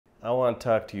I want to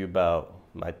talk to you about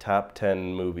my top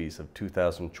 10 movies of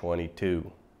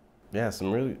 2022. Yeah,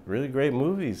 some really great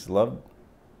movies.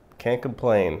 Can't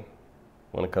complain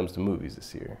when it comes to movies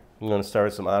this year. I'm going to start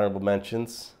with some honorable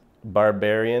mentions.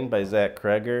 Barbarian by Zach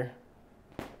Cregger.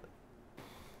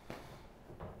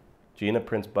 Gina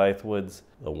Prince Bythewood's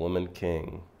The Woman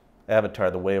King.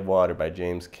 Avatar: The Way of Water by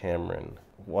James Cameron.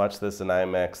 Watch this in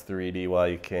IMAX 3D while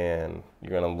you can.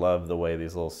 You're gonna love the way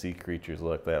these little sea creatures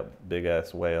look, that big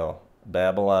ass whale.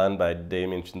 Babylon by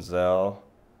Damien Chazelle.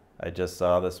 I just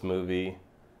saw this movie,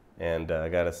 and I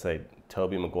gotta say,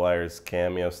 Tobey Maguire's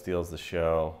cameo steals the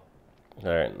show.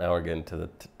 Alright, now we're getting to the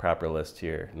proper list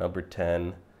here. Number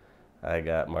 10, I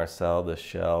got Marcel the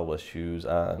Shell with Shoes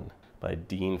On by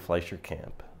Dean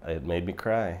Fleischerkamp. It made me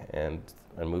cry, and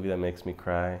a movie that makes me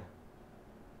cry,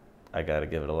 I gotta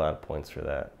give it a lot of points for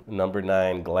that. Number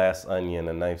 9, Glass Onion,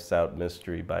 a Knives Out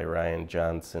mystery by Rian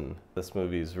Johnson. This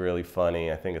movie is really funny.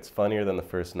 I think it's funnier than the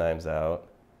first Knives Out.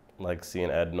 I like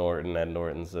seeing Ed Norton. Ed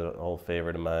Norton's an old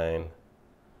favorite of mine.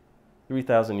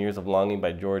 3,000 Years of Longing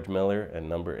by George Miller at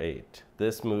number 8.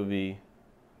 This movie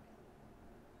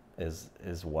is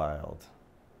wild.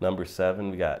 Number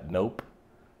 7, we got Nope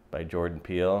by Jordan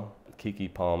Peele.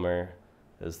 Keke Palmer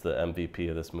is the MVP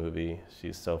of this movie.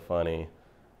 She's so funny,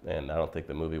 and I don't think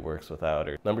the movie works without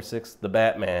her. Number 6, The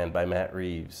Batman by Matt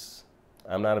Reeves.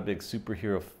 I'm not a big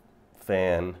superhero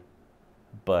fan,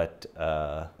 but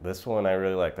this one I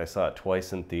really liked. I saw it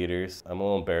twice in theaters. I'm a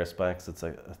little embarrassed by it because it's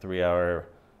like a 3-hour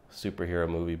superhero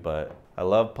movie, but I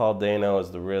love Paul Dano as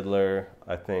the Riddler.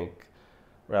 I think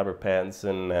Robert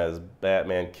Pattinson as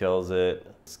Batman kills it.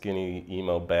 Skinny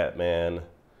emo Batman.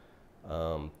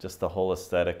 Just the whole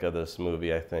aesthetic of this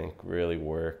movie, I think, really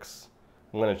works.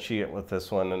 I'm going to cheat with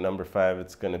this one. At number 5,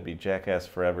 it's going to be Jackass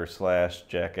Forever /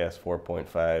 Jackass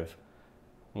 4.5.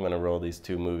 I'm going to roll these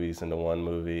two movies into one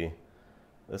movie.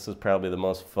 This was probably the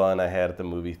most fun I had at the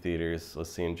movie theaters,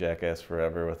 was seeing Jackass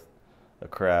Forever with a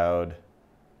crowd.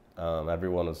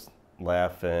 Everyone was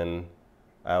laughing.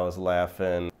 I was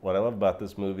laughing. What I love about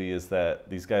this movie is that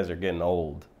these guys are getting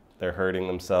old. They're hurting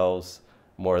themselves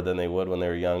more than they would when they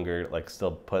were younger, like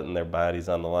still putting their bodies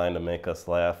on the line to make us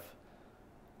laugh.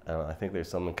 I don't know, I think there's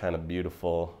something kind of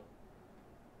beautiful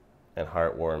and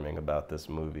heartwarming about this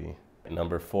movie. At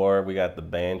number 4, we got The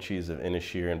Banshees of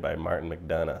Inisherin by Martin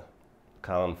McDonagh.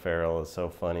 Colin Farrell is so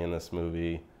funny in this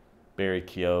movie. Barry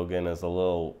Keoghan is a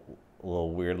little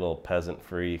weird little peasant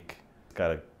freak. He's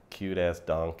got a cute ass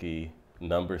donkey.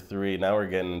 Number 3, now we're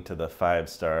getting into the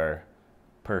 5-star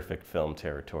perfect film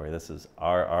territory. This is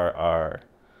RRR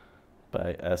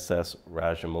by S.S.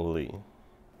 Rajamouli.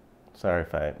 Sorry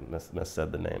if I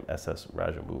missaid the name, S.S.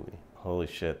 Rajamouli. Holy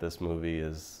shit, this movie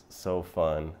is so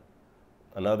fun.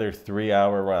 Another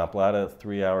 3-hour romp. A lot of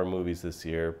 3-hour movies this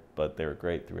year, but they were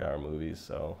great 3-hour movies,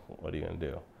 so what are you gonna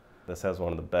do? This has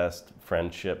one of the best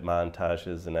friendship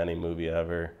montages in any movie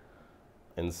ever.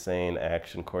 Insane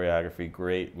action choreography,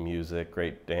 great music,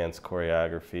 great dance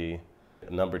choreography.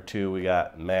 Number 2, we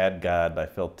got Mad God by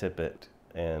Phil Tippett.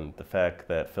 And the fact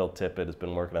that Phil Tippett has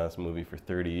been working on this movie for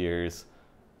 30 years,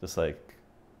 just like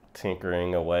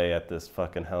tinkering away at this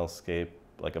fucking hellscape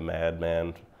like a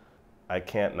madman. I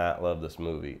can't not love this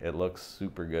movie. It looks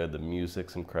super good. The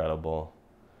music's incredible.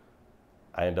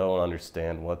 I don't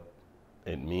understand what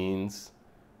it means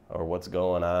or what's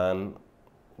going on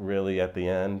really at the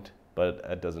end, but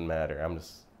it doesn't matter.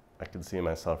 I can see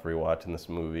myself rewatching this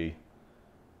movie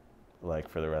like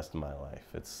for the rest of my life.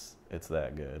 It's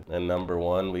that good. And number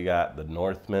 1, we got The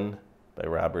Northman by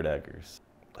Robert Eggers.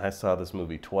 I saw this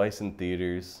movie twice in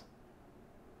theaters.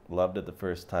 Loved it the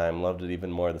first time, loved it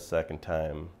even more the second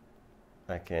time.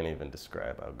 I can't even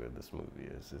describe how good this movie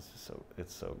is.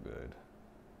 It's so good.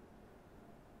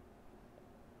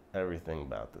 Everything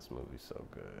about this movie is so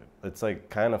good. It's like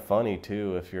kind of funny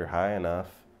too if you're high enough.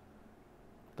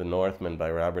 The Northman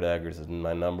by Robert Eggers is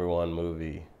my number 1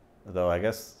 movie. Though I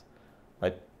guess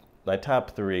my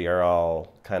top 3 are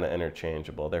all kind of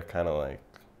interchangeable. They're kind of like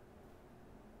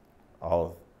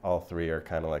all 3 are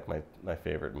kind of like my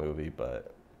favorite movie,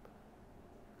 but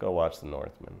go watch The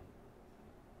Northman.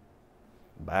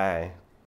 Bye.